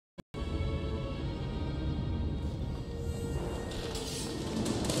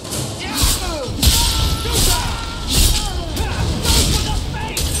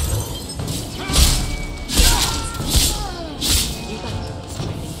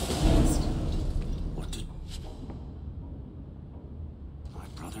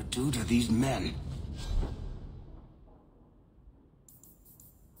do to these men?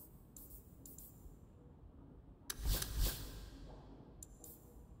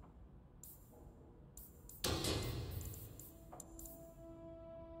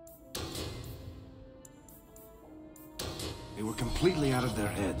 They were completely out of their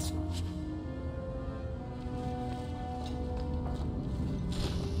heads.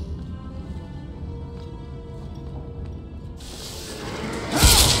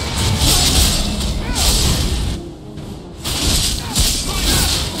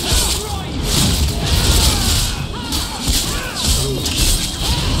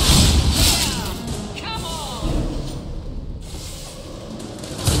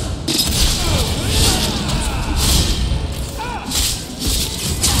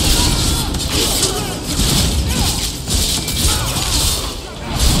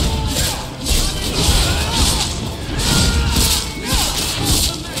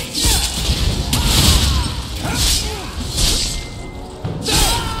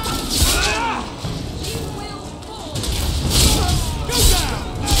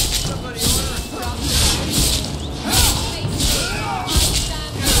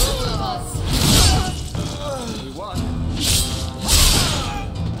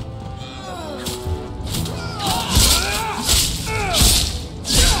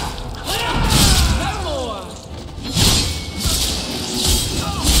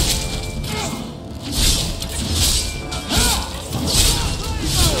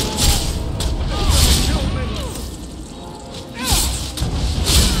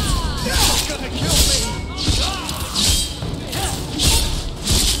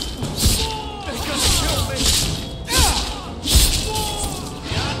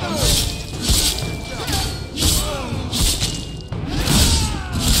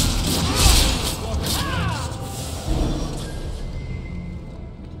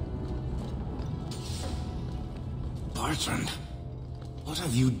 Bertrand, what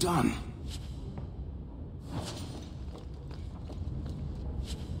have you done?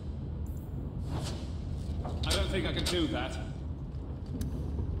 I don't think I can do that.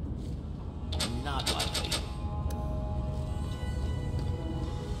 Not likely.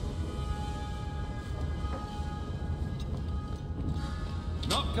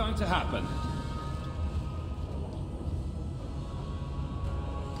 Not going to happen.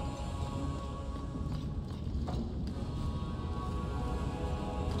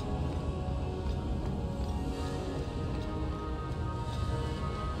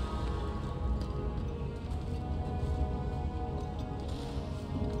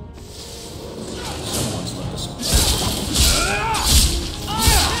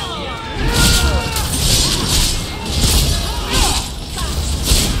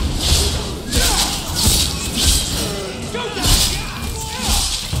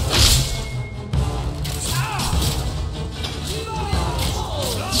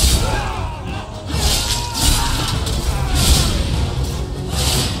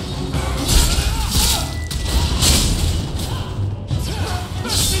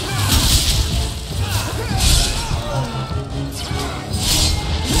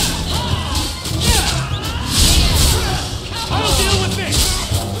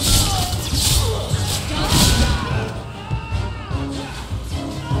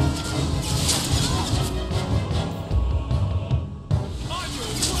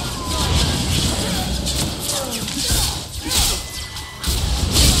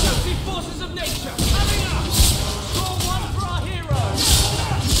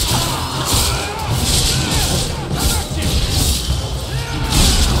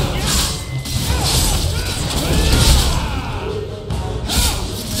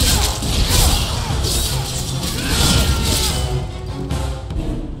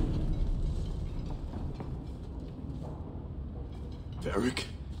 Varric?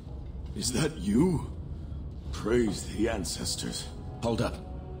 Is that you? Praise the ancestors. Hold up.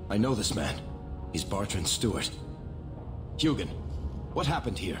 I know this man. He's Bertrand's steward. Hugin, what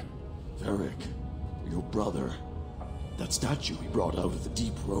happened here? Varric, your brother. That statue he brought out of the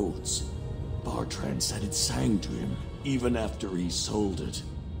deep roads. Bertrand said it sang to him, even after he sold it.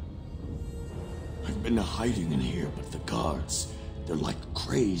 I've been hiding in here, but the guards, they're like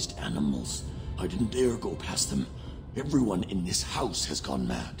crazed animals. I didn't dare go past them. Everyone in this house has gone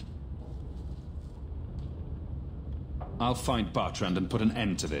mad. I'll find Bertrand and put an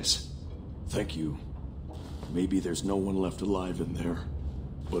end to this. Thank you. Maybe there's no one left alive in there.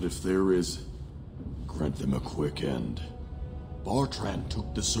 But if there is, grant them a quick end. Bertrand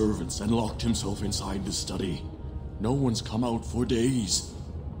took the servants and locked himself inside the study. No one's come out for days.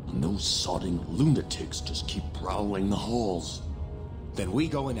 And those sodding lunatics just keep prowling the halls. Then we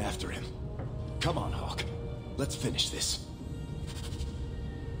go in after him. Come on, Hawk. Let's finish this.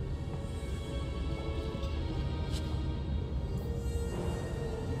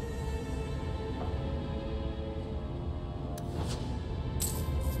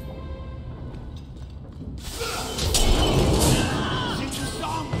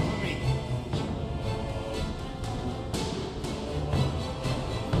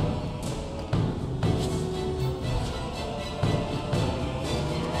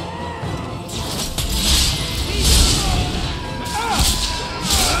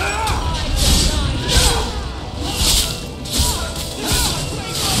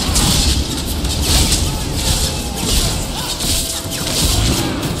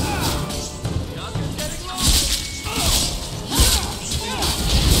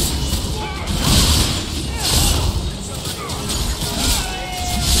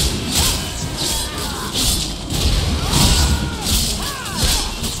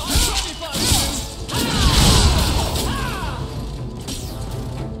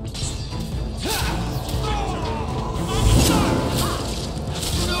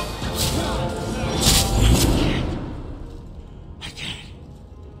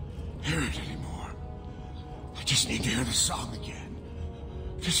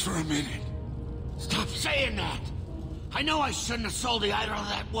 I know I shouldn't have sold the idol to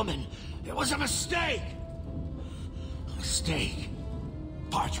that woman. It was a mistake. A mistake.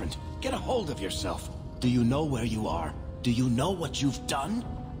 Bertrand, get a hold of yourself. Do you know where you are? Do you know what you've done?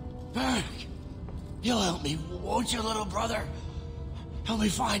 Berg, you'll help me, won't you, little brother? Help me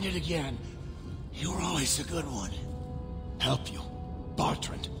find it again. You were always a good one. Help you?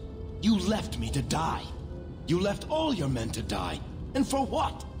 Bertrand, you left me to die. You left all your men to die. And for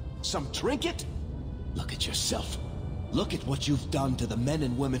what? Some trinket? Look at yourself. Look at what you've done to the men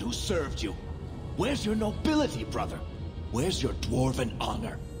and women who served you. Where's your nobility, brother? Where's your dwarven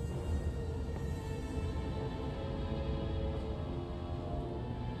honor?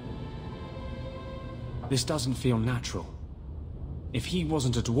 This doesn't feel natural. If he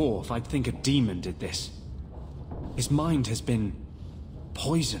wasn't a dwarf, I'd think a demon did this. His mind has been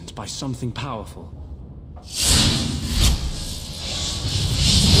poisoned by something powerful.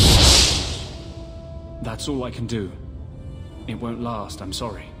 That's all I can do. It won't last, I'm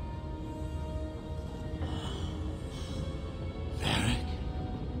sorry. Varric?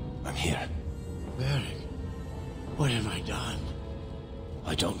 I'm here. Varric, what have I done?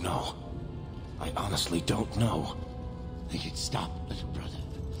 I don't know. I honestly don't know. Make it stop, little brother.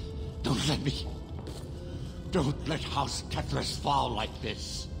 Don't let me... Don't let House Kethris fall like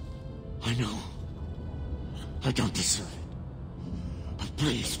this. I know. I don't deserve it. But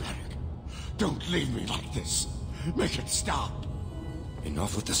please, Varric, don't leave me like this. Make it stop.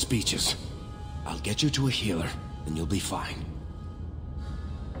 Enough with the speeches. I'll get you to a healer, and you'll be fine.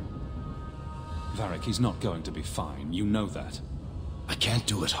 Varric, he's not going to be fine. You know that. I can't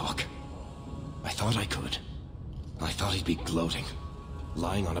do it, Hawk. I thought I could. I thought he'd be gloating,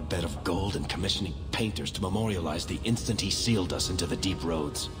 lying on a bed of gold and commissioning painters to memorialize the instant he sealed us into the deep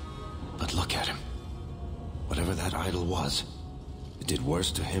roads. But look at him. Whatever that idol was, it did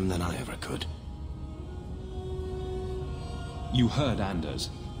worse to him than I ever could. You heard Anders.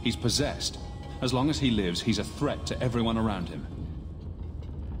 He's possessed. As long as he lives, he's a threat to everyone around him.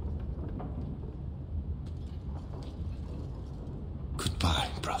 Goodbye,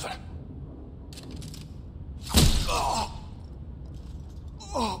 brother.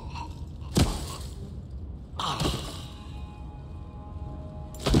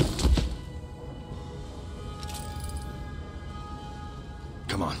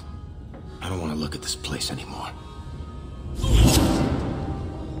 Come on. I don't want to look at this place anymore.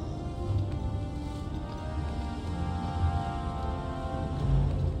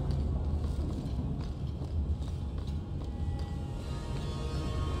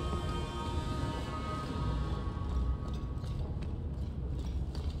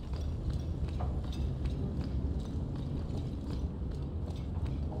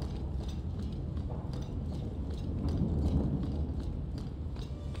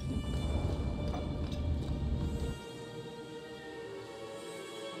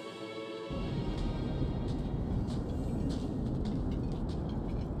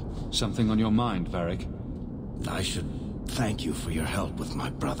 Something on your mind, Varric? I should thank you for your help with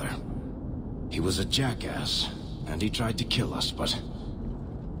my brother. He was a jackass, and he tried to kill us, but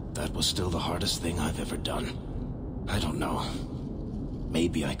that was still the hardest thing I've ever done. I don't know.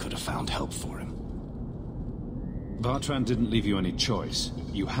 Maybe I could have found help for him. Bertrand didn't leave you any choice.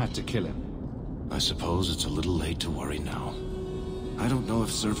 You had to kill him. I suppose it's a little late to worry now. I don't know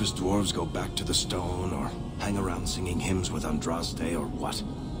if surface dwarves go back to the stone, or hang around singing hymns with Andraste, or what.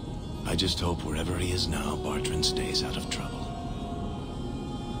 I just hope wherever he is now, Bartrand stays out of trouble.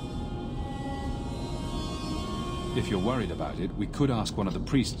 If you're worried about it, we could ask one of the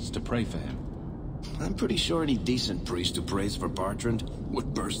priests to pray for him. I'm pretty sure any decent priest who prays for Bartrand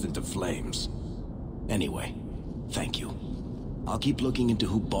would burst into flames. Anyway, thank you. I'll keep looking into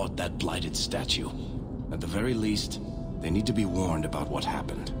who bought that blighted statue. At the very least, they need to be warned about what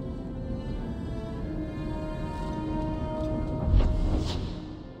happened.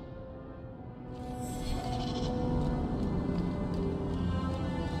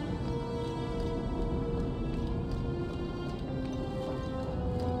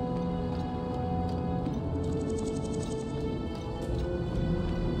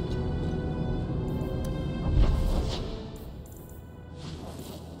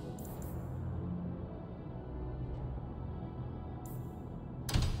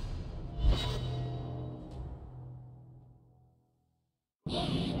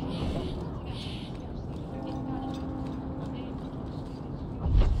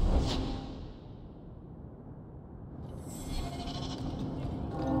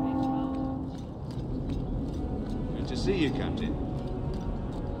 See you, Captain.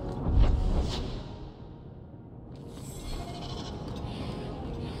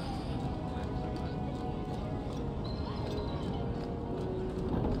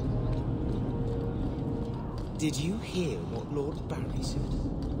 Did you hear what Lord Barry said?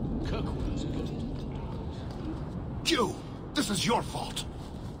 Kirkwood's good. You! This is your fault!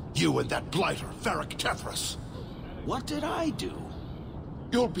 You and that blighter, Varric Tethras. What did I do?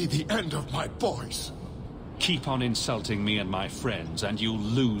 You'll be the end of my boys. Keep on insulting me and my friends, and you'll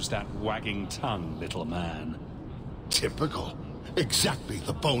lose that wagging tongue, little man. Typical. Exactly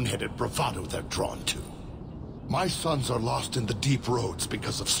the boneheaded bravado they're drawn to. My sons are lost in the deep roads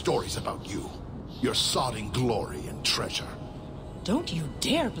because of stories about you. Your sodding glory and treasure. Don't you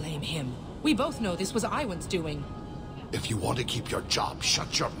dare blame him. We both know this was Iwan's doing. If you want to keep your job,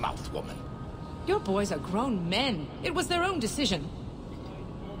 shut your mouth, woman. Your boys are grown men. It was their own decision.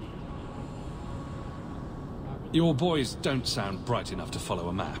 Your boys don't sound bright enough to follow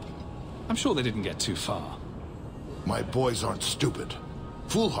a map. I'm sure they didn't get too far. My boys aren't stupid.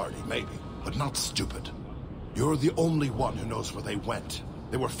 Foolhardy, maybe, but not stupid. You're the only one who knows where they went.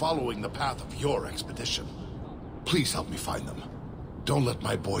 They were following the path of your expedition. Please help me find them. Don't let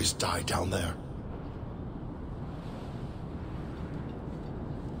my boys die down there.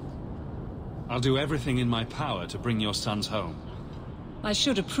 I'll do everything in my power to bring your sons home. I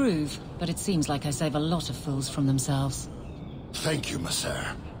should approve, but it seems like I save a lot of fools from themselves. Thank you,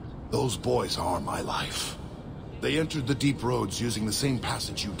 Messer. Those boys are my life. They entered the deep roads using the same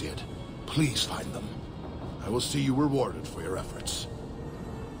passage you did. Please find them. I will see you rewarded for your efforts.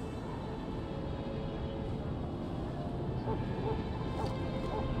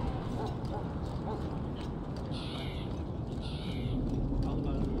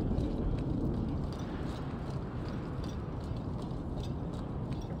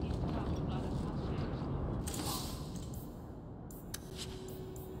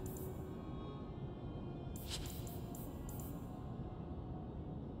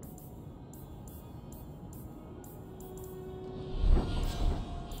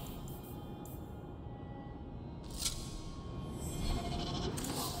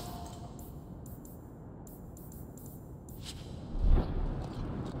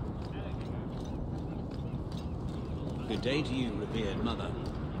 Good day to you, revered mother.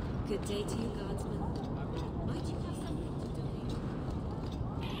 Good day to you, guardsman. Might you have something to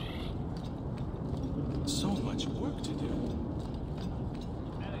do? So much work to do.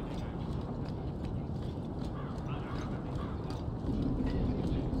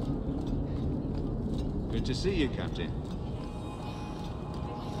 Good to see you, Captain.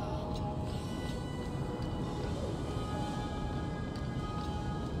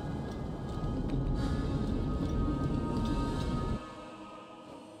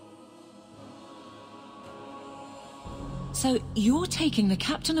 So you're taking the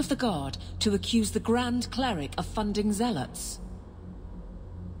captain of the guard to accuse the Grand Cleric of funding zealots?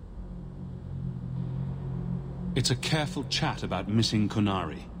 It's a careful chat about missing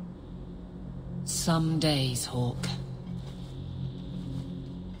Kunari. Some days, Hawk.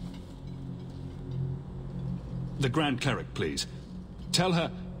 The Grand Cleric, please. Tell her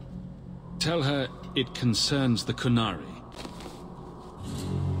it concerns the Kunari.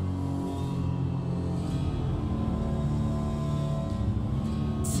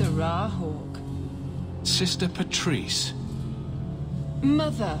 Sirrah Hawk. Sister Patrice.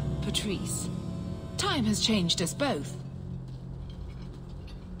 Mother Patrice. Time has changed us both.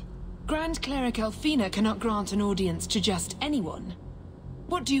 Grand Cleric Elfina cannot grant an audience to just anyone.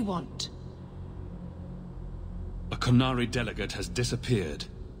 What do you want? A Qunari delegate has disappeared.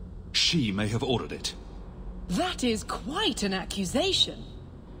 She may have ordered it. That is quite an accusation.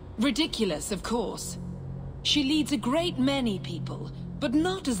 Ridiculous, of course. She leads a great many people, but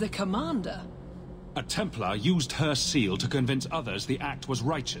not as a commander. A Templar used her seal to convince others the act was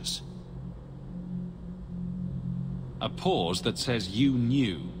righteous. A pause that says you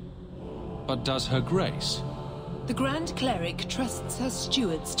knew. But does her grace? The Grand Cleric trusts her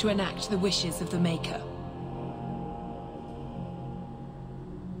stewards to enact the wishes of the Maker.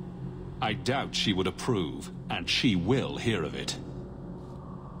 I doubt she would approve, and she will hear of it.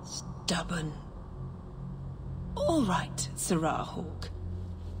 Stubborn. All right, Sirrah Hawk.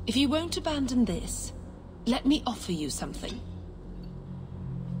 If you won't abandon this, let me offer you something.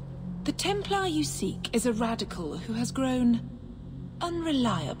 The Templar you seek is a radical who has grown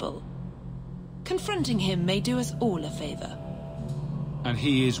unreliable. Confronting him may do us all a favor. And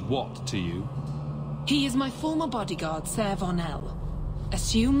he is what to you? He is my former bodyguard, Ser Vonel.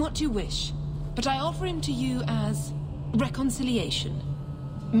 Assume what you wish, but I offer him to you as reconciliation.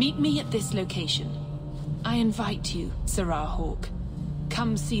 Meet me at this location. I invite you, Sirrah Hawk.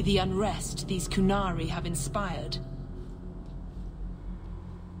 Come see the unrest these Qunari have inspired.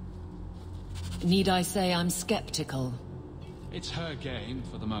 Need I say I'm skeptical? It's her game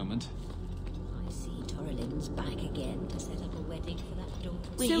for the moment. I see Torrelin's back again to set up a wedding for that daughter.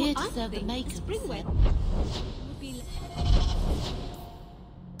 We're here to serve the Maker. Spring wedding would be...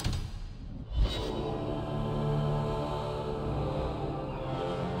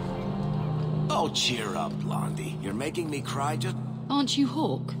 Oh, cheer up, Blondie. You're making me cry just... Aren't you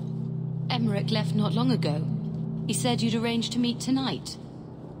Hawk? Emmerich left not long ago. He said you'd arranged to meet tonight.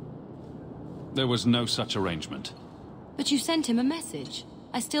 There was no such arrangement. But you sent him a message.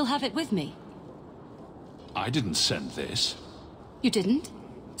 I still have it with me. I didn't send this. You didn't?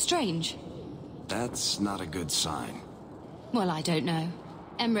 Strange. That's not a good sign. Well, I don't know.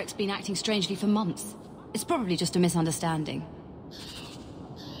 Emmerich's been acting strangely for months. It's probably just a misunderstanding.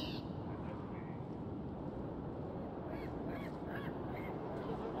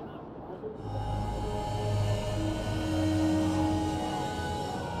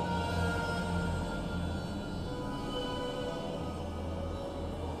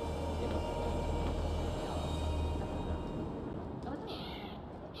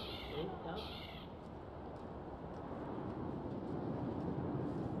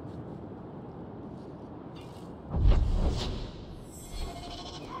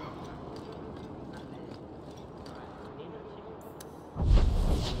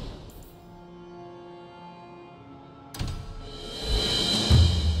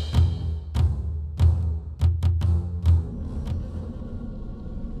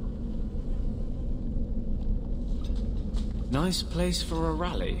 Nice place for a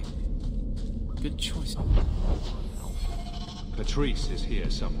rally. Good choice. Patrice is here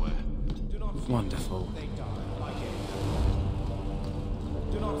somewhere. Wonderful.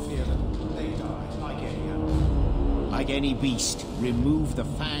 Do not fear them. They die like any animal. Like any beast, remove the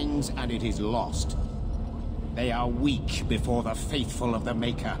fangs and it is lost. They are weak before the faithful of the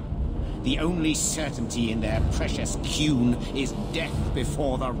Maker. The only certainty in their precious Qun is death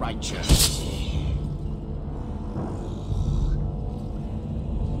before the righteous.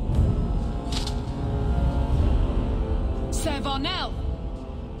 Ser Vonel!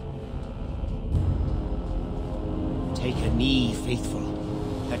 Take a knee, faithful.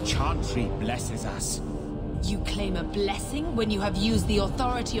 The Chantry blesses us. You claim a blessing when you have used the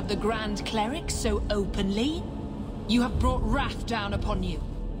authority of the Grand Cleric so openly? You have brought wrath down upon you.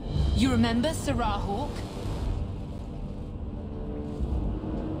 You remember, Sirrah Hawk?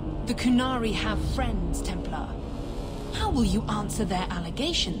 The Qunari have friends, Templar. How will you answer their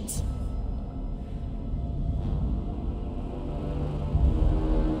allegations?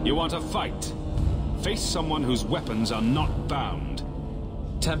 You want a fight? Face someone whose weapons are not bound.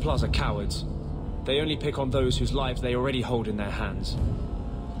 Templars are cowards. They only pick on those whose lives they already hold in their hands.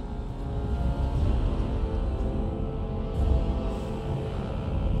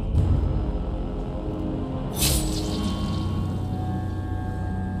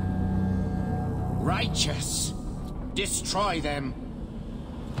 Righteous! Destroy them!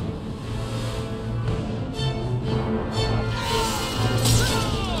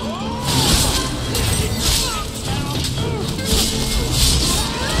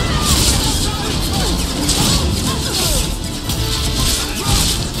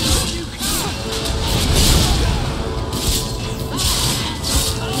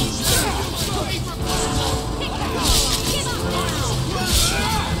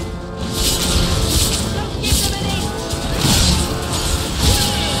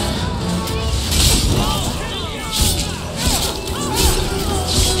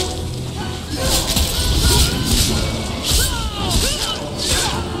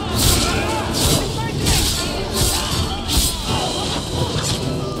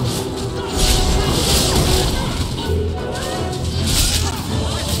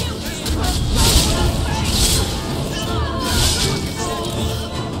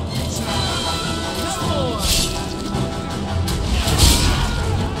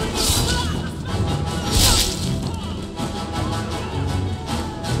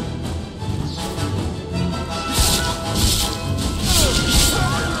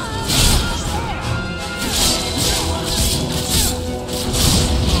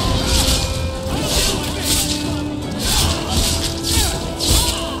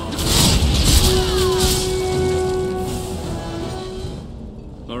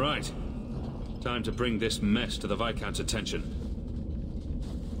 Time to bring this mess to the Viscount's attention.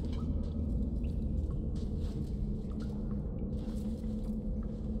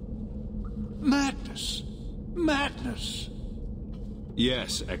 Madness! Madness!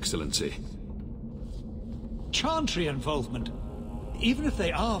 Yes, Excellency. Chantry involvement. Even if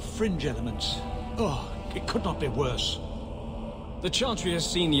they are fringe elements. Oh, it could not be worse. The Chantry has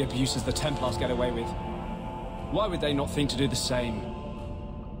seen the abuses the Templars get away with. Why would they not think to do the same?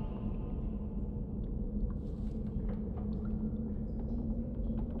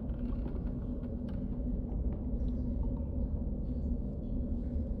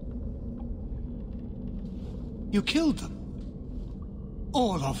 You killed them?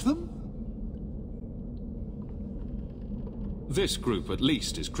 All of them? This group, at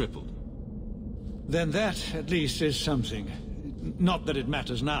least, is crippled. Then that, at least, is something. Not that it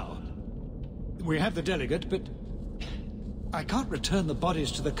matters now. We have the delegate, but I can't return the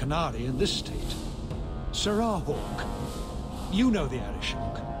bodies to the Canary in this state. Sirrah Hawk, you know the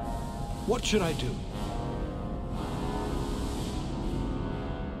Arishok. What should I do?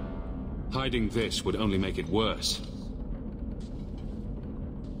 Hiding this would only make it worse.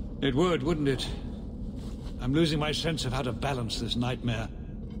 It would, wouldn't it? I'm losing my sense of how to balance this nightmare.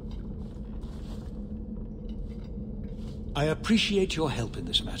 I appreciate your help in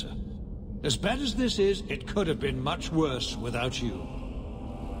this matter. As bad as this is, it could have been much worse without you.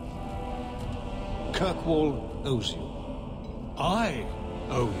 Kirkwall owes you. I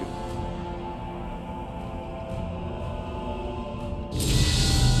owe you.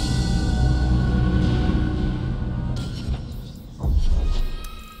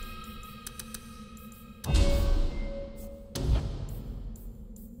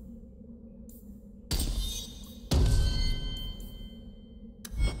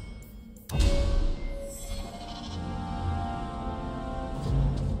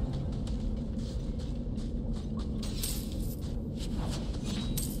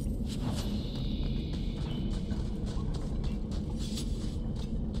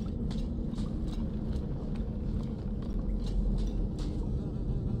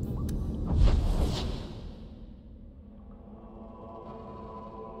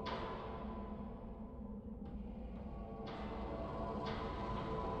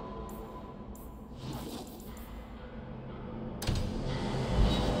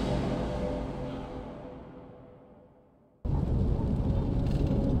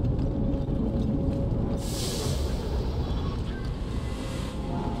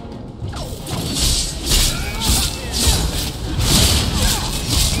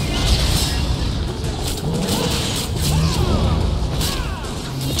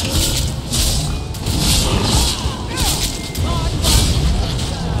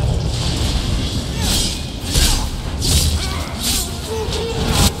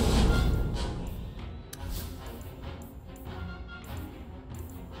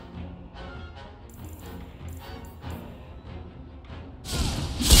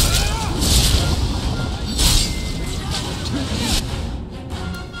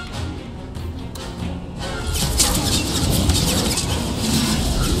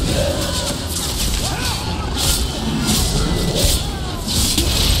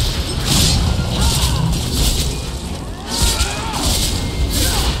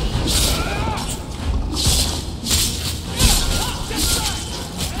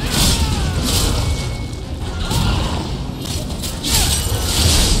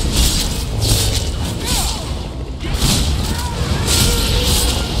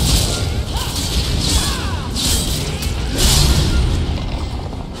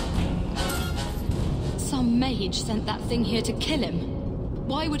 Sent that thing here to kill him.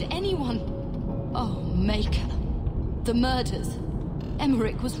 Why would anyone... Oh, Maker. The murders.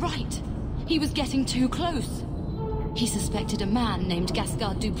 Emmerich was right. He was getting too close. He suspected a man named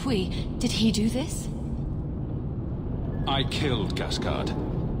Gascard Dupuis. Did he do this? I killed Gascard.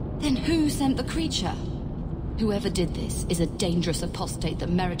 Then who sent the creature? Whoever did this is a dangerous apostate that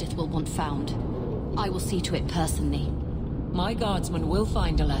Meredith will want found. I will see to it personally. My guardsman will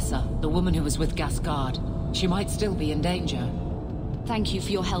find Alessa, the woman who was with Gascard. She might still be in danger. Thank you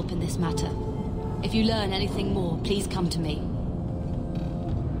for your help in this matter. If you learn anything more, please come to me.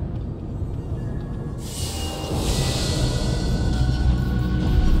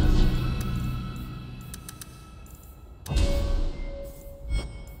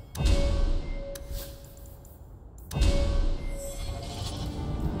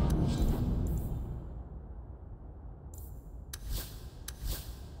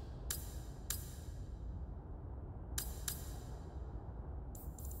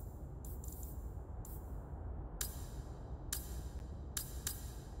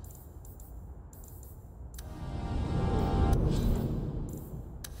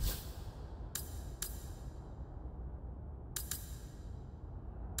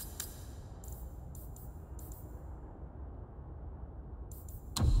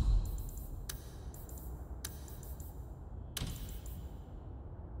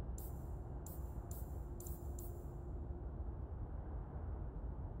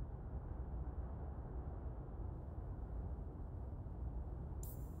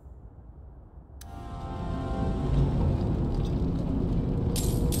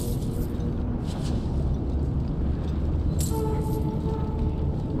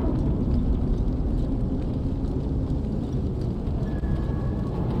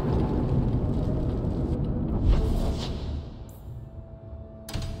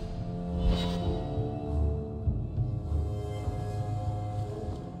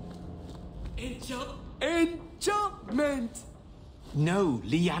 No,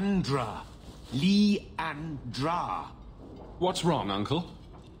 Leandra. Leandra. What's wrong, Uncle?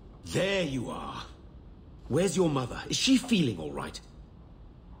 There you are. Where's your mother? Is she feeling all right?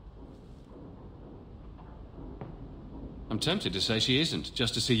 I'm tempted to say she isn't,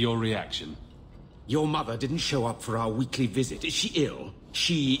 just to see your reaction. Your mother didn't show up for our weekly visit. Is she ill?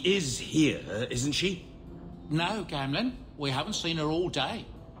 She is here, isn't she? No, Gamlin. We haven't seen her all day.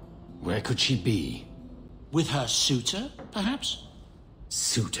 Where could she be? With her suitor, perhaps?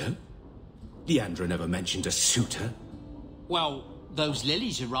 Suitor? Leandra never mentioned a suitor. Well, those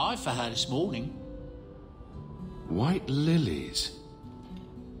lilies arrived for her this morning. White lilies?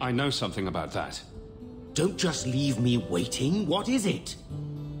 I know something about that. Don't just leave me waiting. What is it?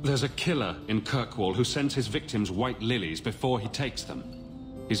 There's a killer in Kirkwall who sends his victims white lilies before he takes them.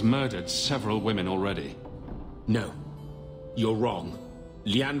 He's murdered several women already. No. You're wrong.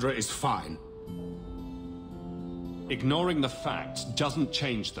 Leandra is fine. Ignoring the facts doesn't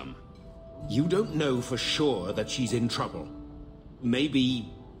change them. You don't know for sure that she's in trouble. Maybe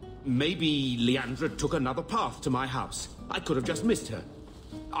Leandra took another path to my house. I could have just missed her.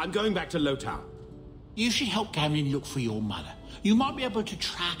 I'm going back to Lowtown. You should help Gamlin look for your mother. You might be able to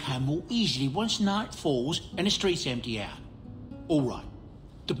track her more easily once night falls and the streets empty out. All right.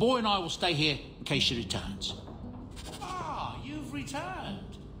 The boy and I will stay here in case she returns. Ah, you've returned.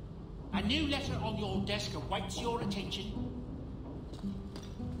 A new letter on your desk awaits your attention.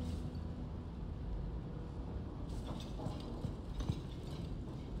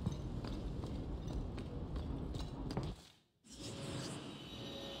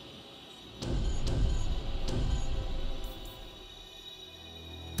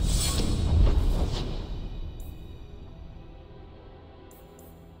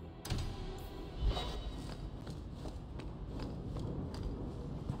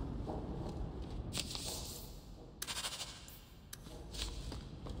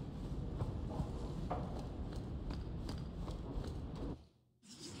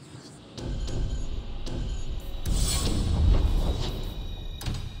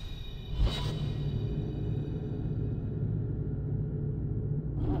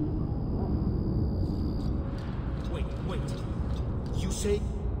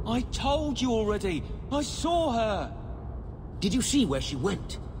 I told you already. I saw her. Did you see where she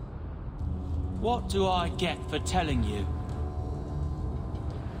went? What do I get for telling you?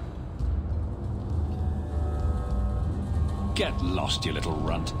 Get lost, you little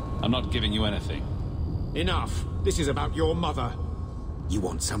runt. I'm not giving you anything. Enough. This is about your mother. You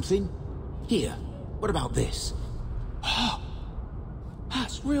want something? Here. What about this?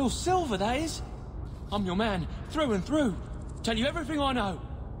 That's real silver, that is. I'm your man, through and through. Tell you everything I know.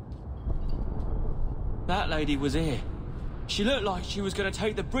 That lady was here. She looked like she was going to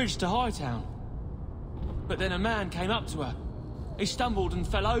take the bridge to Hightown. But then a man came up to her. He stumbled and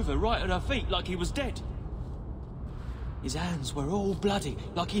fell over right at her feet like he was dead. His hands were all bloody,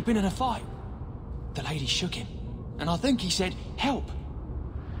 like he'd been in a fight. The lady shook him, and I think he said, "Help."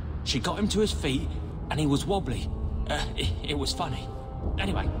 She got him to his feet, and he was wobbly. It was funny.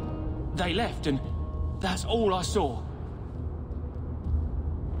 Anyway, they left, and that's all I saw.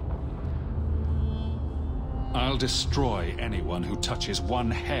 I'll destroy anyone who touches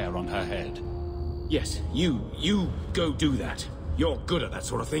one hair on her head. Yes, you go do that. You're good at that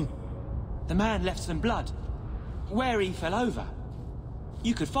sort of thing. The man left some blood. Where he fell over.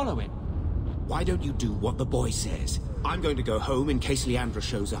 You could follow it. Why don't you do what the boy says? I'm going to go home in case Leandra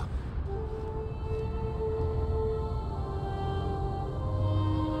shows up.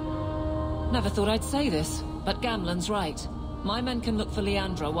 Never thought I'd say this, but Gamlen's right. My men can look for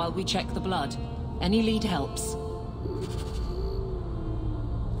Leandra while we check the blood. Any lead helps.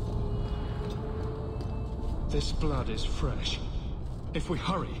 This blood is fresh. If we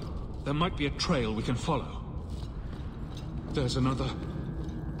hurry, there might be a trail we can follow. There's another.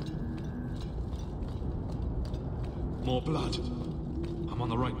 More blood. I'm on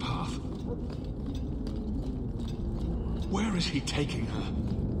the right path. Where is he taking her?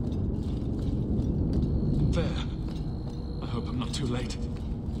 There. I hope I'm not too late.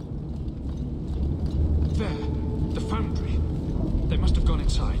 There. The foundry. They must have gone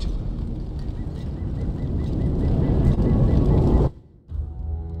inside.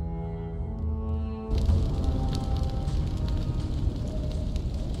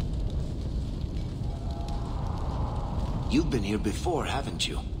 You've been here before, haven't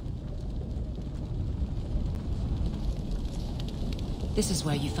you? This is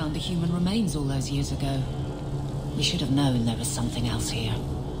where you found the human remains all those years ago. We should have known there was something else here.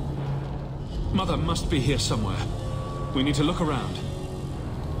 Mother must be here somewhere. We need to look around.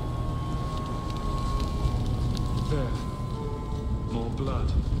 There.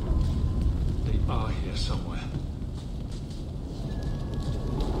 blood. They are here somewhere.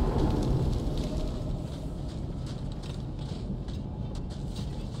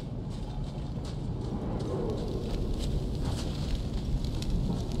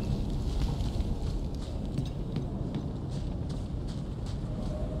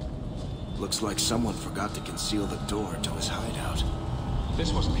 Looks like someone forgot to conceal the door to his hideout.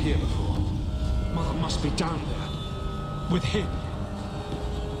 This wasn't here before. Mother must be down there. With him.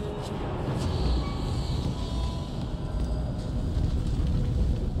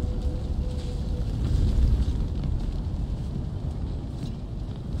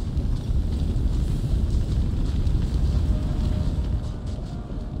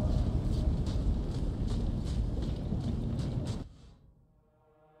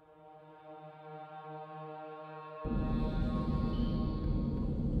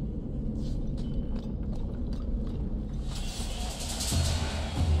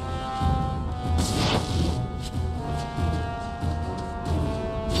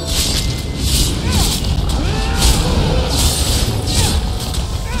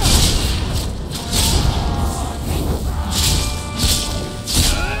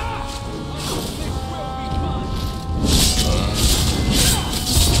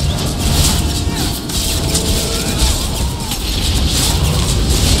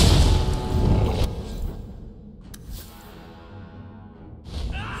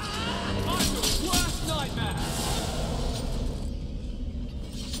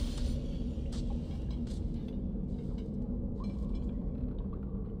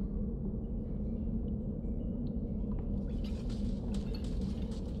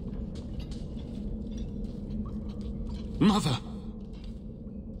 Mother!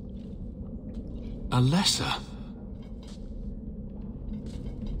 Alessa?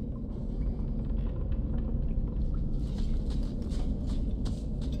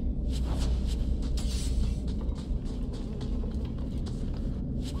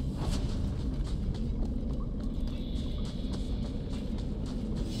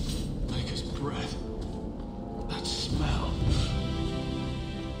 Maker's breath. That smell.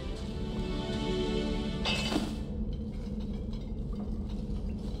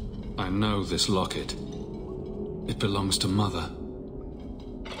 I know this locket. It belongs to Mother.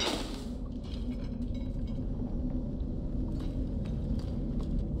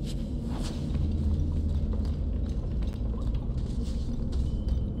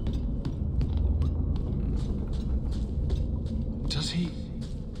 Does he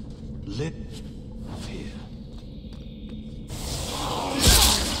live here?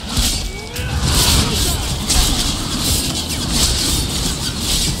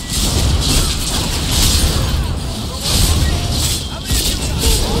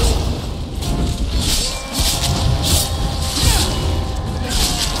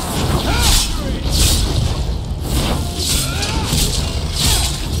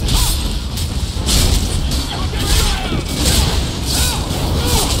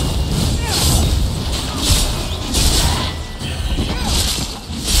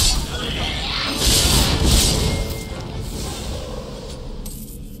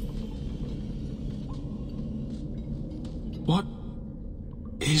 What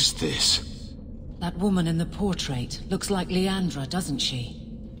is this? That woman in the portrait looks like Leandra, doesn't she?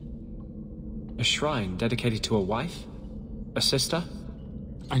 A shrine dedicated to a wife? A sister?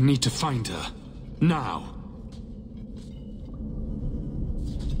 I need to find her. Now.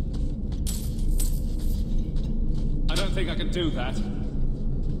 I don't think I can do that.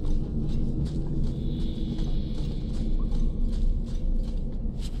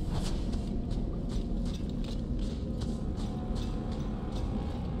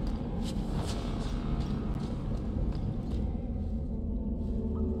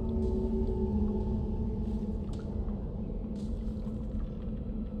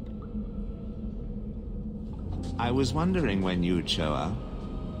 I was wondering when you'd show up.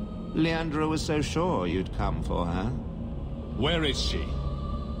 Leandra was so sure you'd come for her. Where is she?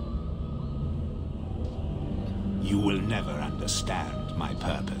 You will never understand my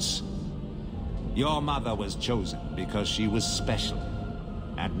purpose. Your mother was chosen because she was special.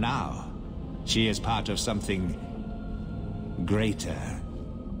 And now, she is part of something greater.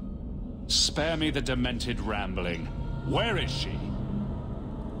 Spare me the demented rambling. Where is she?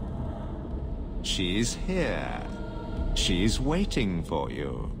 She's here. She's waiting for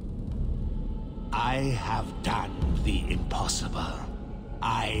you. I have done the impossible.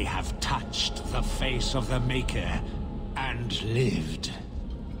 I have touched the face of the Maker and lived.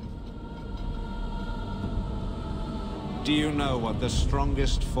 Do you know what the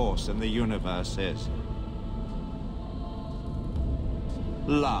strongest force in the universe is?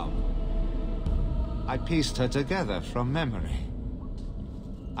 Love. I pieced her together from memory.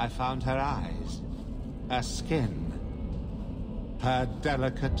 I found her eyes, her skin, her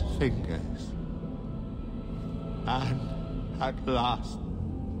delicate fingers. And at last,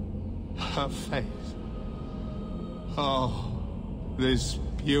 her face. Oh, this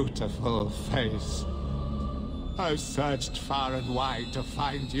beautiful face. I've searched far and wide to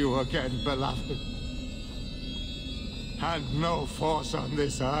find you again, beloved. And no force on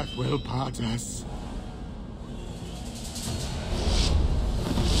this earth will part us.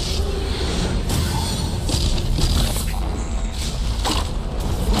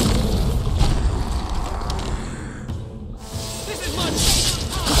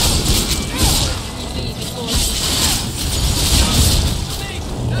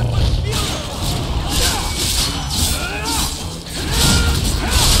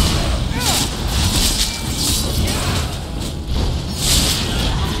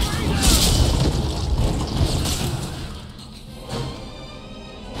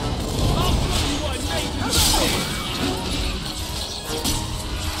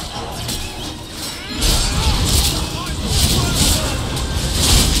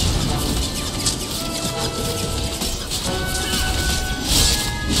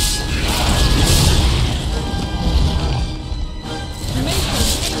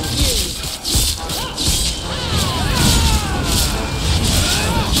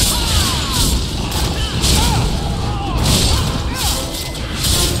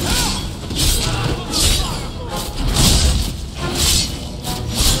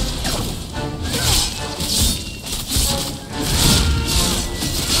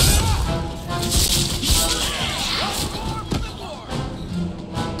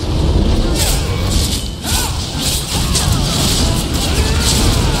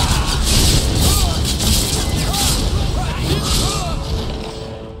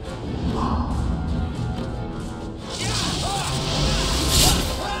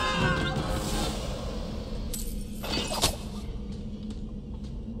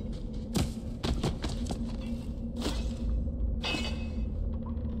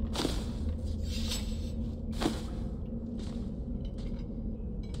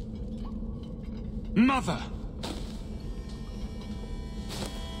 Mother!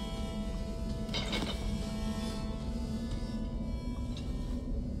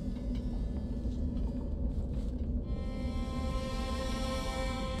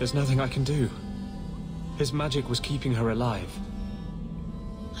 There's nothing I can do. His magic was keeping her alive.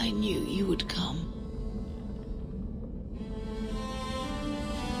 I knew you would come.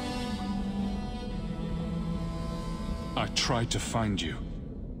 I tried to find you.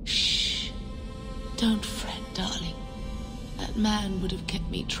 Shh. Don't fret, darling. That man would have kept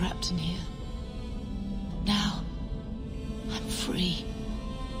me trapped in here. Now, I'm free.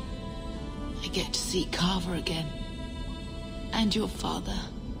 I get to see Carver again. And your father.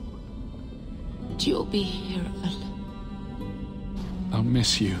 And you'll be here I'll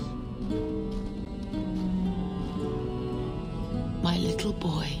miss you. My little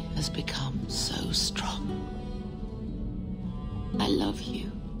boy has become so strong. I love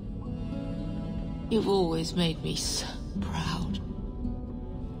you. You've always made me so proud.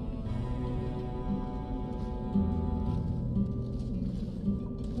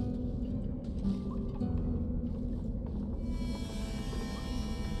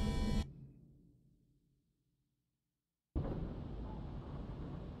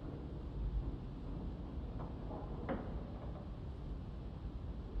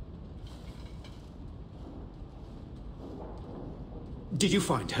 Did you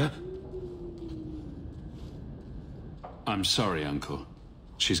find her? I'm sorry, Uncle.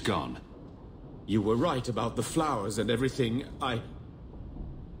 She's gone. You were right about the flowers and everything. I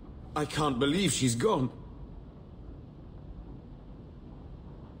can't believe she's gone.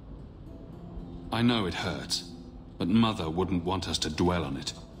 I know it hurts, but Mother wouldn't want us to dwell on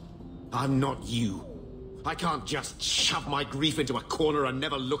it. I'm not you. I can't just shove my grief into a corner and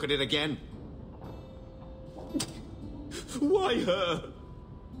never look at it again. Why her?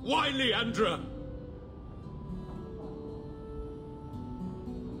 Why Leandra?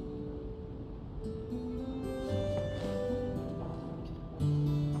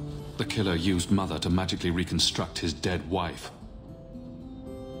 The killer used Mother to magically reconstruct his dead wife.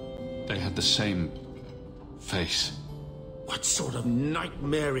 They had the same face. What sort of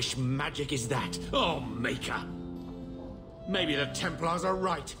nightmarish magic is that? Oh, Maker! Maybe the Templars are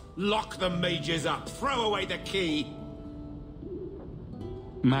right. Lock the mages up. Throw away the key.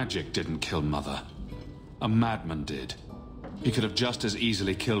 Magic didn't kill Mother. A madman did. He could have just as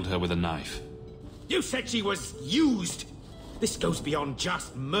easily killed her with a knife. You said she was used. This goes beyond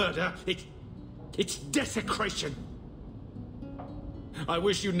just murder. It's desecration. I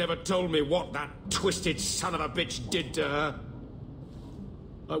wish you'd never told me what that twisted son of a bitch did to her.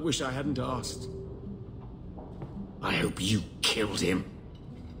 I wish I hadn't asked. I hope you killed him.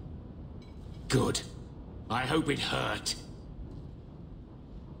 Good. I hope it hurt.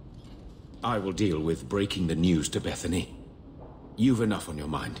 I will deal with breaking the news to Bethany. You've enough on your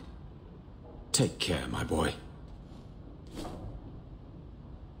mind. Take care, my boy.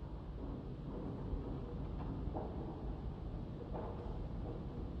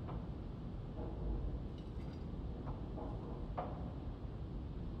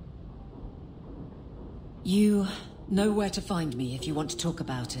 You know where to find me if you want to talk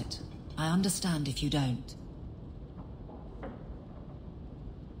about it. I understand if you don't.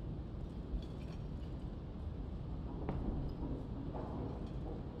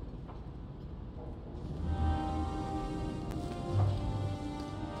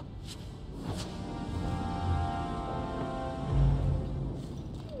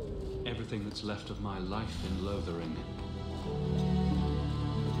 Everything that's left of my life in Lothering.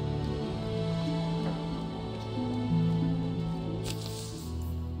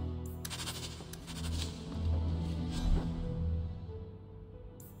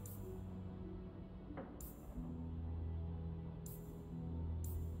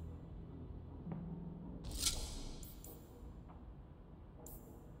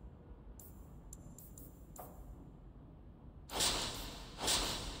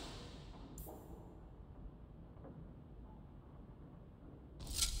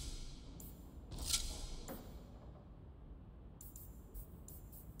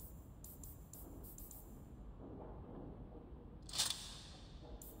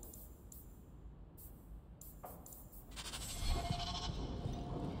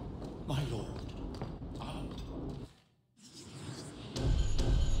 My lord.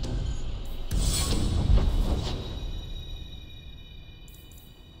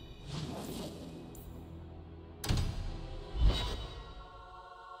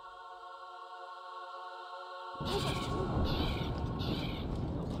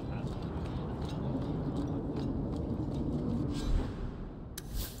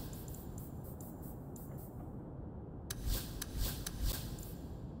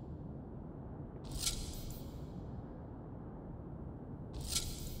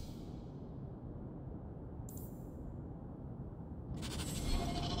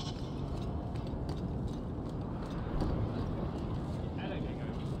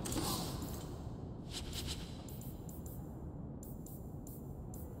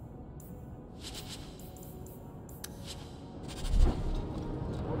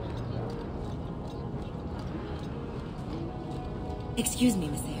 Excuse me,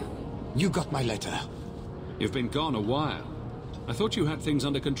 monsieur. You got my letter. You've been gone a while. I thought you had things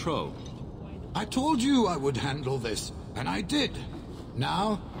under control. I told you I would handle this, and I did.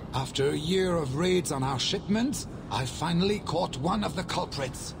 Now, after a year of raids on our shipments, I finally caught one of the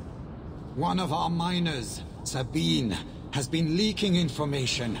culprits. One of our miners, Sabine, has been leaking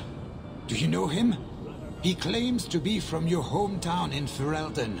information. Do you know him? He claims to be from your hometown in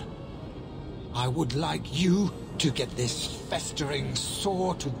Ferelden. I would like you to get this festering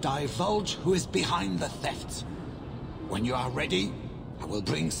sore to divulge who is behind the thefts. When you are ready, I will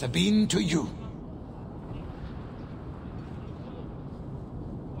bring Sabine to you.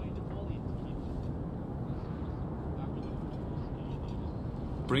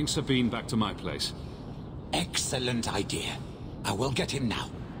 Bring Sabine back to my place. Excellent idea. I will get him now.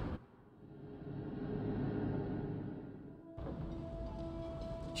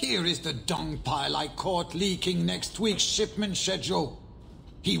 Here is the dung pile I caught leaking next week's shipment schedule.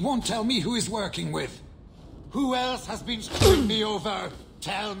 He won't tell me who he's working with. Who else has been screwing me over?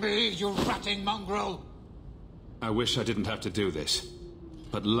 Tell me, you ratting mongrel! I wish I didn't have to do this,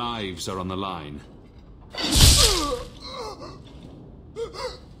 but lives are on the line.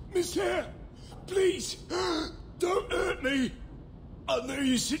 Monsieur, please, don't hurt me. I knew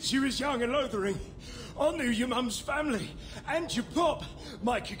you since you was young and Lothering. I knew your mum's family, and your pop.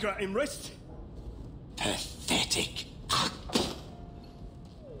 Mike, you got him rest. Pathetic.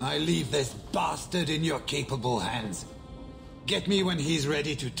 I leave this bastard in your capable hands. Get me when he's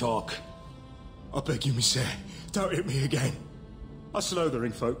ready to talk. I beg you, monsieur, don't hit me again. Us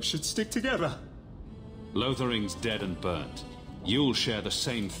Lothering folks should stick together. Lothering's dead and burnt. You'll share the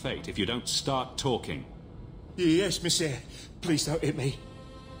same fate if you don't start talking. Yes, monsieur. Please don't hit me.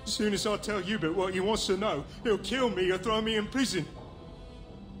 As soon as I tell Hubert what he wants to know, he'll kill me or throw me in prison.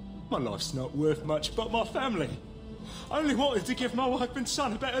 My life's not worth much, but my family. I only wanted to give my wife and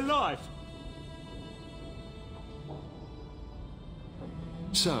son a better life.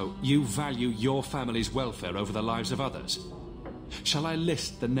 So, you value your family's welfare over the lives of others? Shall I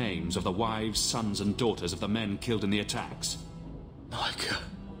list the names of the wives, sons, and daughters of the men killed in the attacks? Micah,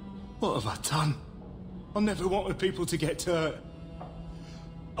 what have I done? I never wanted people to get hurt.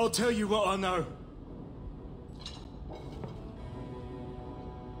 I'll tell you what I know.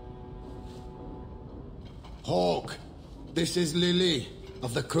 Hawk, this is Lily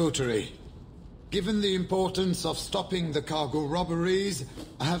of the coterie. Given the importance of stopping the cargo robberies,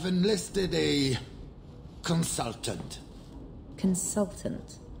 I have enlisted a consultant.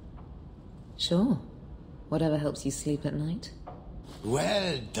 Consultant? Sure. Whatever helps you sleep at night.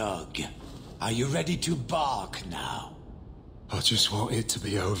 Well, Doug, are you ready to bark now? I just want it to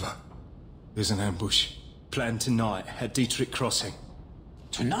be over. There's an ambush planned tonight at Dietrich Crossing.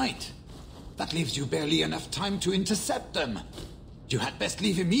 Tonight? That leaves you barely enough time to intercept them. You had best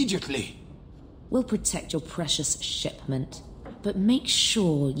leave immediately. We'll protect your precious shipment, but make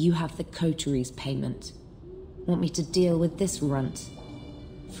sure you have the coterie's payment. Want me to deal with this runt?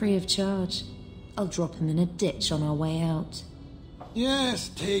 Free of charge. I'll drop him in a ditch on our way out. Yes,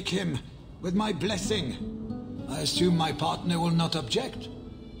 take him, with my blessing. I assume my partner will not object.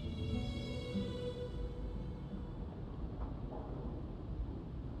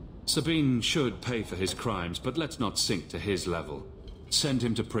 Sabine should pay for his crimes, but let's not sink to his level. Send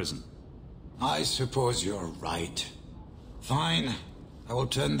him to prison. I suppose you're right. Fine. I will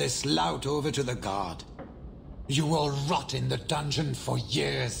turn this lout over to the guard. You will rot in the dungeon for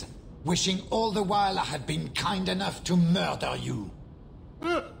years, wishing all the while I had been kind enough to murder you.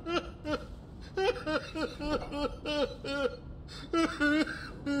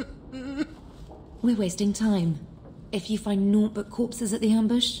 We're wasting time. If you find naught but corpses at the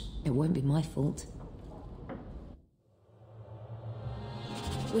ambush, it won't be my fault.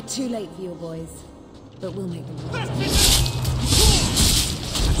 We're too late for your boys, but we'll make them right.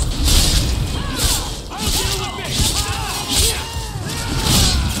 I'll deal with this!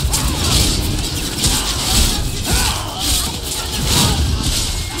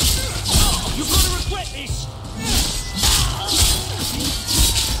 You're gonna regret this!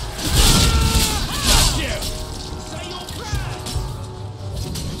 Got you! Say your prayers!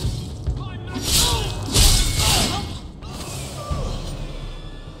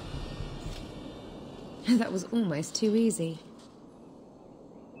 That was almost too easy.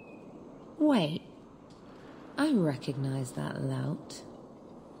 Wait. I recognize that lout.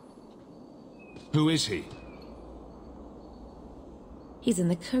 Who is he? He's in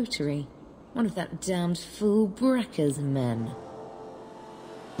the coterie. One of that damned fool Brecker's men.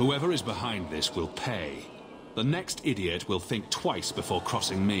 Whoever is behind this will pay. The next idiot will think twice before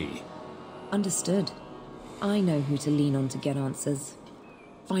crossing me. Understood. I know who to lean on to get answers.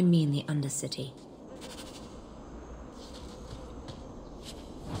 Find me in the Undercity.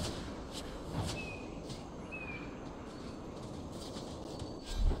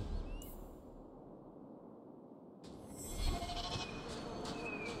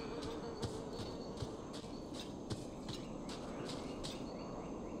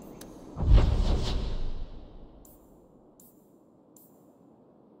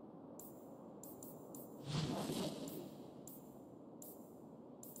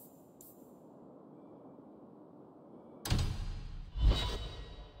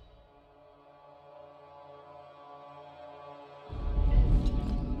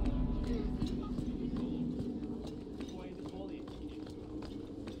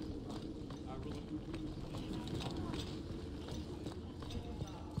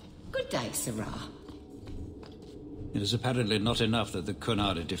 Good day, Sirrah. It is apparently not enough that the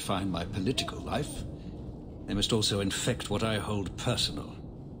Kunari define my political life. They must also infect what I hold personal.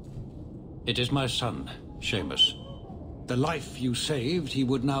 It is my son, Seamus. The life you saved, he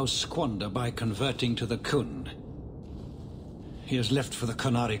would now squander by converting to the Kun. He has left for the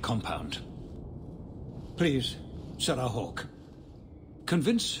Kunari compound. Please, Sirrah Hawk,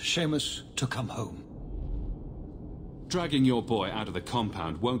 convince Seamus to come home. Dragging your boy out of the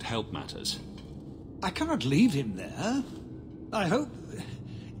compound won't help matters. I cannot leave him there. I hope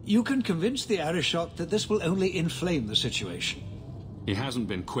you can convince the Arishok that this will only inflame the situation. He hasn't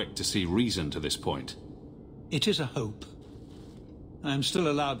been quick to see reason to this point. It is a hope. I am still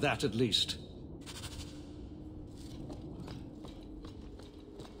allowed that at least.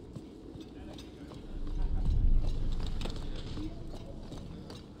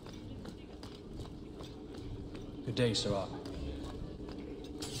 Good day, Sirrah.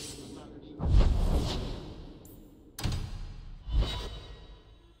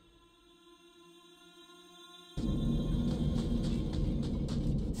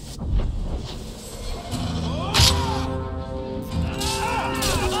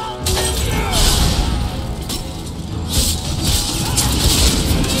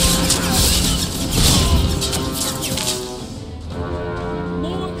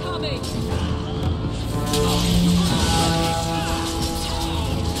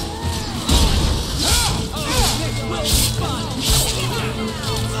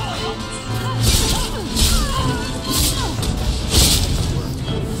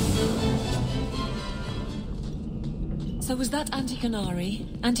 Was that anti-Canary,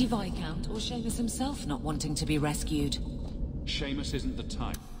 anti-Viscount, or Seamus himself not wanting to be rescued? Seamus isn't the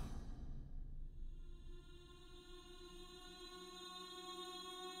type.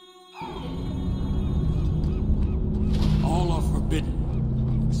 All are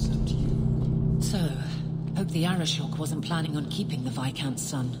forbidden, except you. So, hope the Arashok wasn't planning on keeping the Viscount's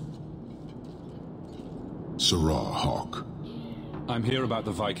son. Sirrah Hawk. I'm here about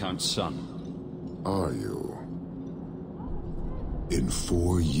the Viscount's son. Are you? In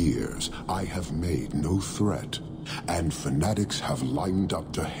 4 years, I have made no threat, and fanatics have lined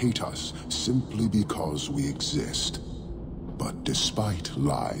up to hate us simply because we exist. But despite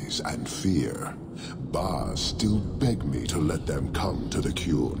lies and fear, Bars still beg me to let them come to the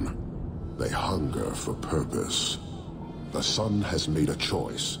Qun. They hunger for purpose. The son has made a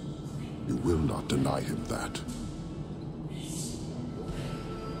choice. You will not deny him that.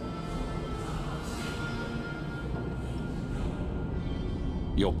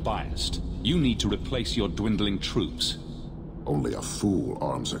 You're biased. You need to replace your dwindling troops. Only a fool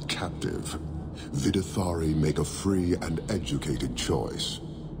arms a captive. Vidithari make a free and educated choice.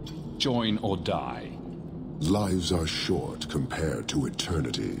 Join or die. Lives are short compared to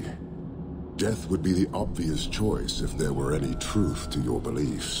eternity. Death would be the obvious choice if there were any truth to your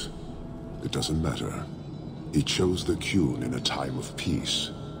beliefs. It doesn't matter. He chose the Qun in a time of peace.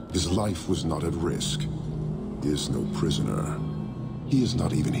 His life was not at risk. He is no prisoner. He is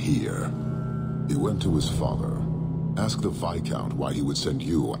not even here. He went to his father. Ask the Viscount why he would send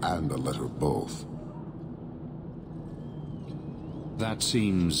you and a letter both. That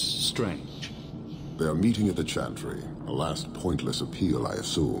seems strange. They are meeting at the Chantry. A last pointless appeal, I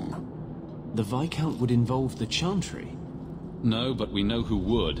assume. The Viscount would involve the Chantry? No, but we know who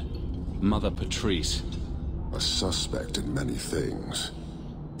would. Mother Patrice. A suspect in many things.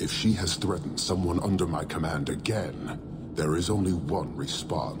 If she has threatened someone under my command again, there is only one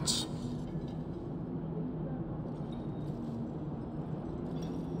response.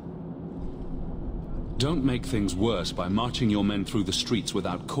 Don't make things worse by marching your men through the streets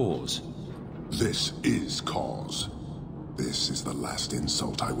without cause. This is cause. This is the last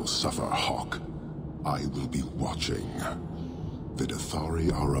insult I will suffer, Hawk. I will be watching. The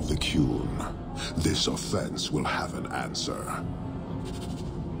Vidithari are of the Qun. This offense will have an answer.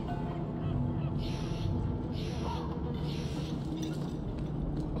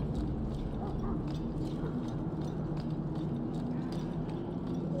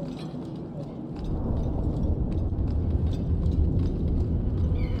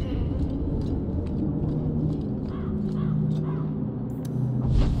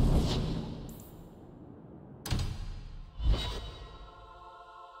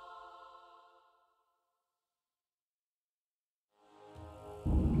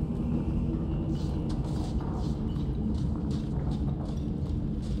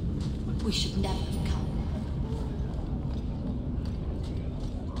 We should never have come.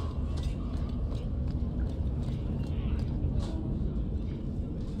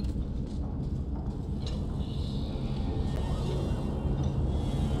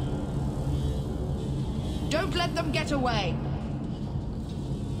 Don't let them get away!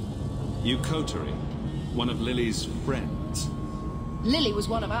 You Coterie, one of Lily's friends. Lily was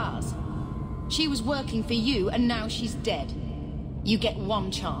one of ours. She was working for you, and now she's dead. You get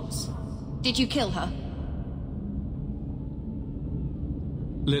one chance. Did you kill her?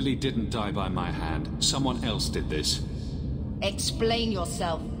 Lily didn't die by my hand. Someone else did this. Explain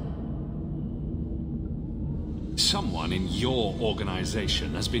yourself. Someone in your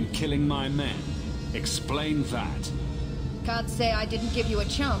organization has been killing my men. Explain that. Can't say I didn't give you a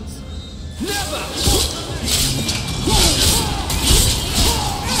chance. Never!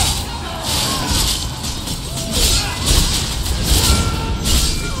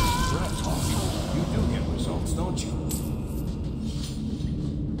 Don't you?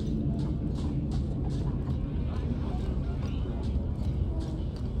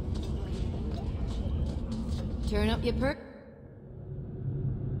 Turn up your perk.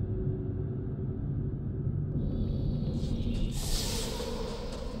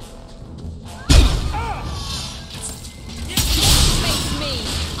 Face me!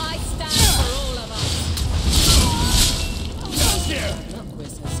 I stand for all of us! Look, we're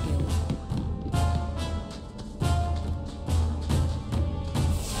so skilled.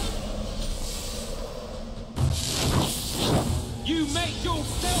 You make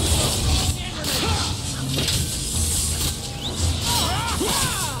yourself a enemy!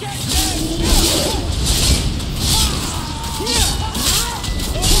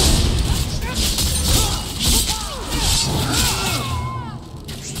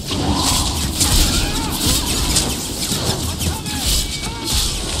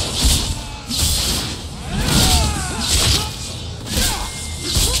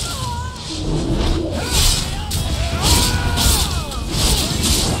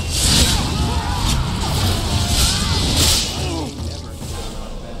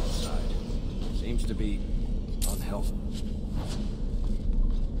 seems to be unhelpful.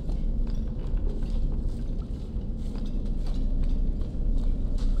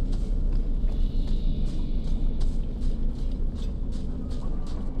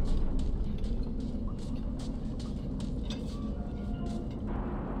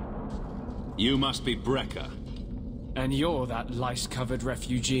 You must be Brecker. And you're that lice-covered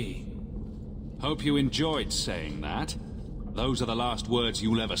refugee. Hope you enjoyed saying that. Those are the last words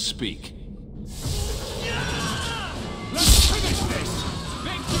you'll ever speak. Let's finish this!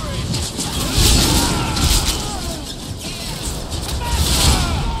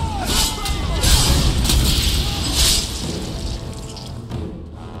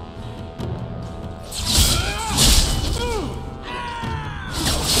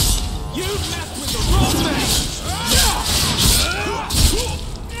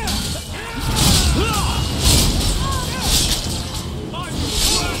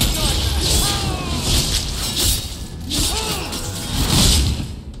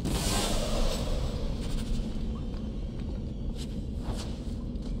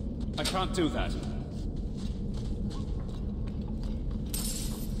 I can't do that.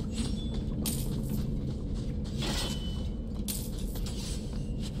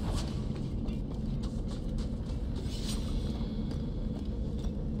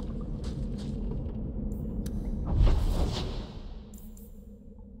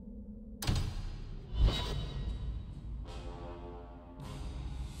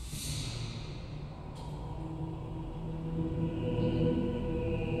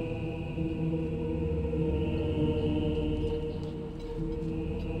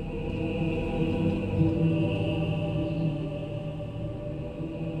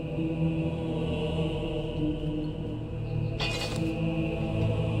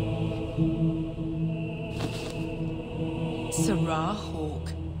 Sarah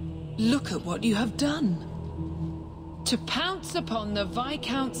Hawke, look at what you have done. To pounce upon the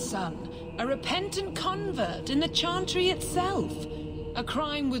Viscount's son, a repentant convert in the Chantry itself, a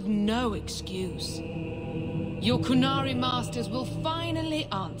crime with no excuse. Your Kunari masters will finally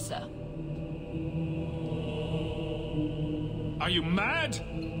answer. Are you mad?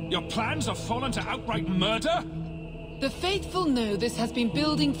 Your plans have fallen to outright murder? The faithful know this has been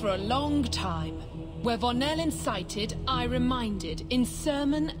building for a long time. Where Vonel incited, I reminded, in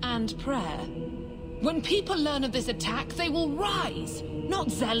sermon and prayer. When people learn of this attack, they will rise. Not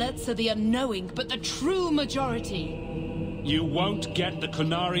zealots or the unknowing, but the true majority. You won't get the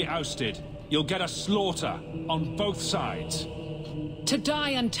Kunari ousted. You'll get a slaughter, on both sides. To die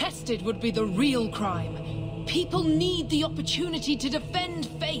untested would be the real crime. People need the opportunity to defend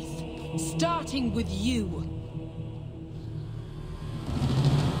faith, starting with you.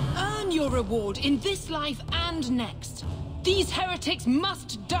 Earn your reward in this life and next. These heretics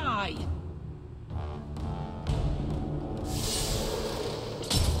must die.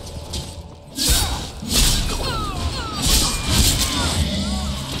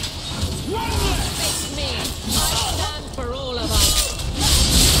 Face me. I stand for all of us.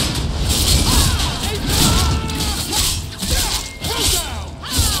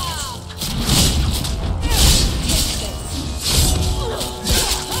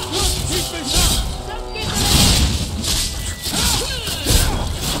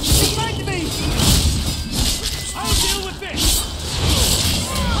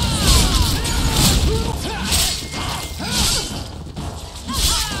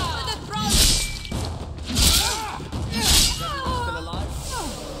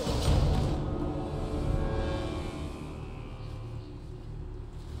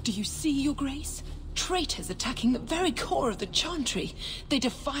 Do you see, Your Grace? Traitors attacking the very core of the Chantry. They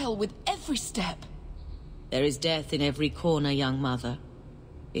defile with every step. There is death in every corner, young mother.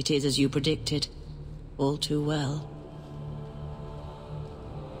 It is as you predicted. All too well.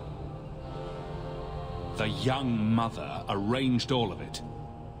 The young mother arranged all of it.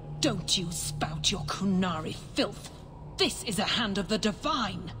 Don't you spout your Kunari filth. This is a hand of the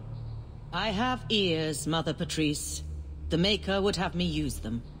Divine. I have ears, Mother Patrice. The Maker would have me use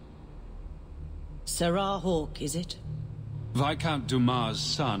them. Sarah Hawke, is it? Viscount Dumas'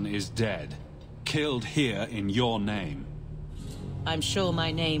 son is dead. Killed here in your name. I'm sure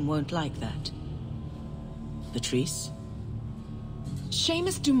my name won't like that. Patrice?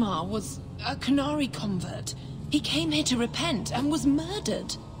 Seamus Dumas was a Kunari convert. He came here to repent and was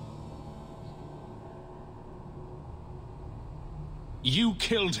murdered. You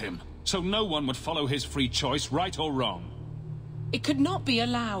killed him, so no one would follow his free choice, right or wrong. It could not be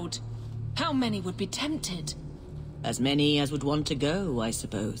allowed. How many would be tempted? As many as would want to go, I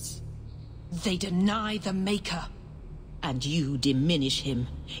suppose. They deny the Maker. And you diminish him,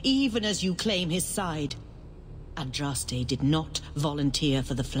 even as you claim his side. Andraste did not volunteer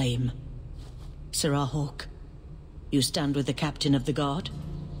for the flame. Sirrah Hawke, you stand with the captain of the guard?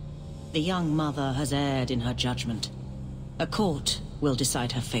 The young mother has erred in her judgment. A court will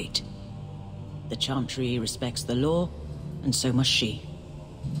decide her fate. The Chantry respects the law, and so must she.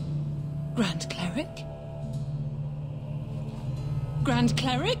 Grand Cleric? Grand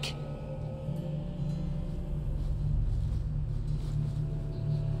Cleric?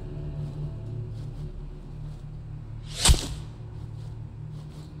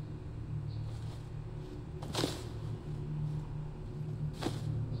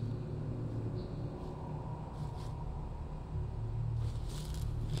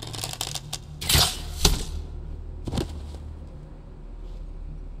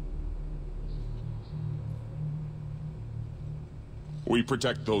 We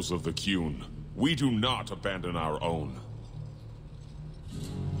protect those of the Qun. We do not abandon our own.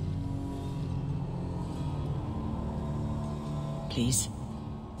 Please,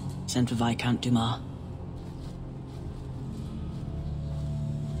 send for Viscount Dumas.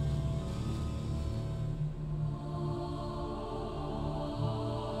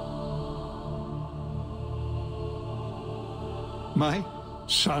 My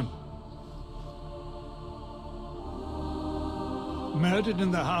son. Murdered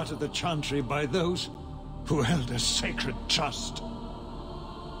in the heart of the Chantry by those who held a sacred trust.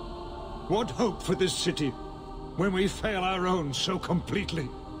 What hope for this city when we fail our own so completely?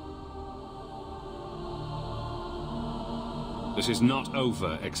 This is not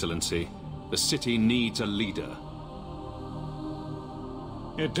over, Excellency. The city needs a leader.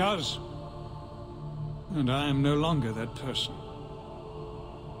 It does. And I am no longer that person.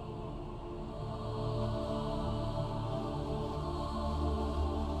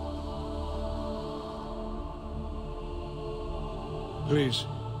 Please.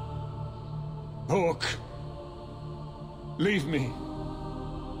 Hawke. Leave me.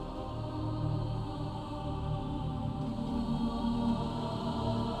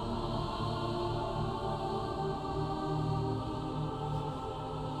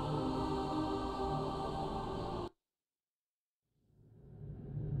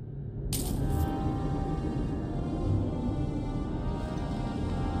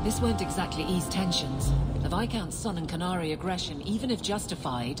 This won't exactly ease tensions. The Viscount's son and Canary aggression, even if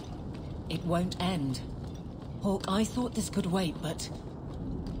justified, it won't end. Hawke, I thought this could wait, but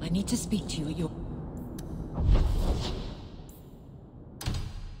I need to speak to you at your...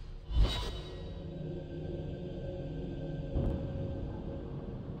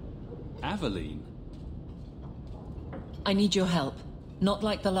 Aveline? I need your help. Not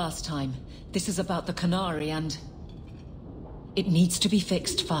like the last time. This is about the Canary and... it needs to be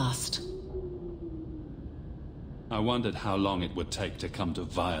fixed fast. I wondered how long it would take to come to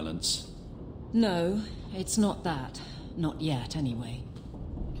violence. No, it's not that. Not yet, anyway.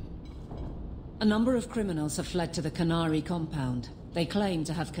 A number of criminals have fled to the Canary compound. They claim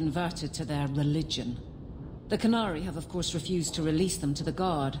to have converted to their religion. The Canary have of course refused to release them to the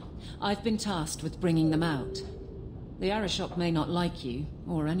Guard. I've been tasked with bringing them out. The Arishok may not like you,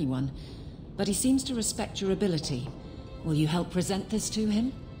 or anyone, but he seems to respect your ability. Will you help present this to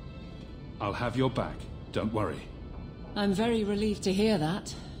him? I'll have your back, don't worry. I'm very relieved to hear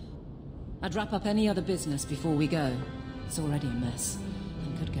that. I'd wrap up any other business before we go. It's already a mess,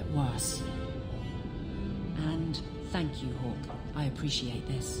 and could get worse. And thank you, Hawke. I appreciate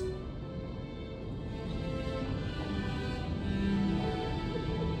this.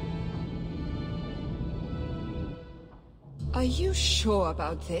 Are you sure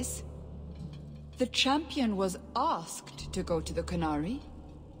about this? The champion was asked to go to the Canary.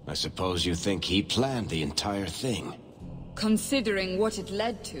 I suppose you think he planned the entire thing. Considering what it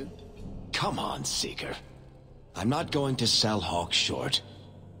led to. Come on, Seeker. I'm not going to sell Hawke short,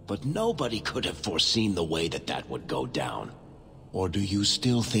 but nobody could have foreseen the way that that would go down. Or do you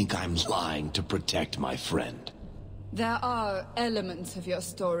still think I'm lying to protect my friend? There are elements of your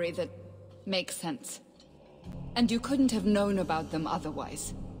story that make sense. And you couldn't have known about them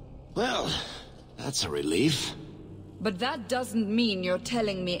otherwise. Well, that's a relief. But that doesn't mean you're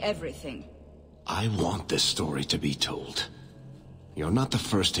telling me everything. I want this story to be told. You're not the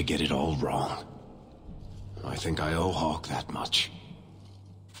first to get it all wrong. I think I owe Hawke that much.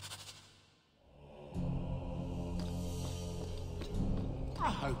 I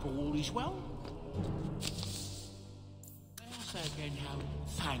hope all is well. I also again how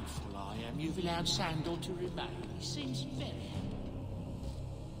thankful I am you've allowed Sandor to remain. He seems very...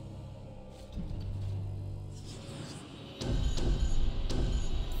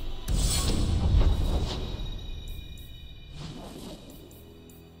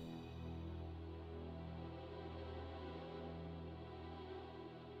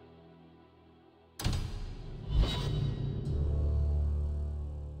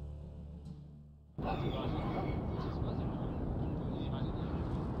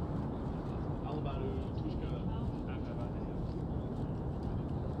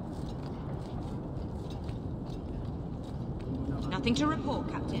 Nothing to report,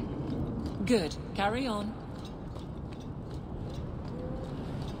 Captain. Good. Carry on.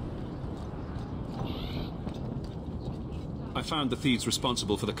 I found the thieves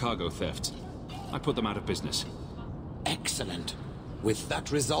responsible for the cargo theft. I put them out of business. Excellent. With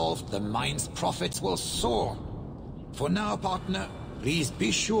that resolved, the mine's profits will soar. For now, partner, please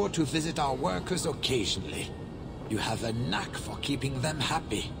be sure to visit our workers occasionally. You have a knack for keeping them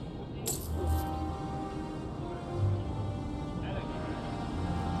happy.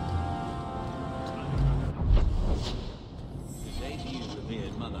 Good day to you,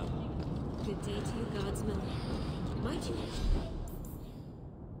 revered mother. Good day to you, guardsman. Might you?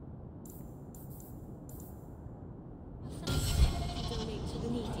 Donate to the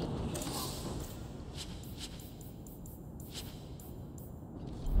needy.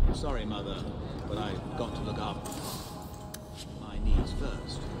 Sorry, mother, but I've got to look after my needs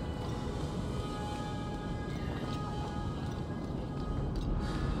first.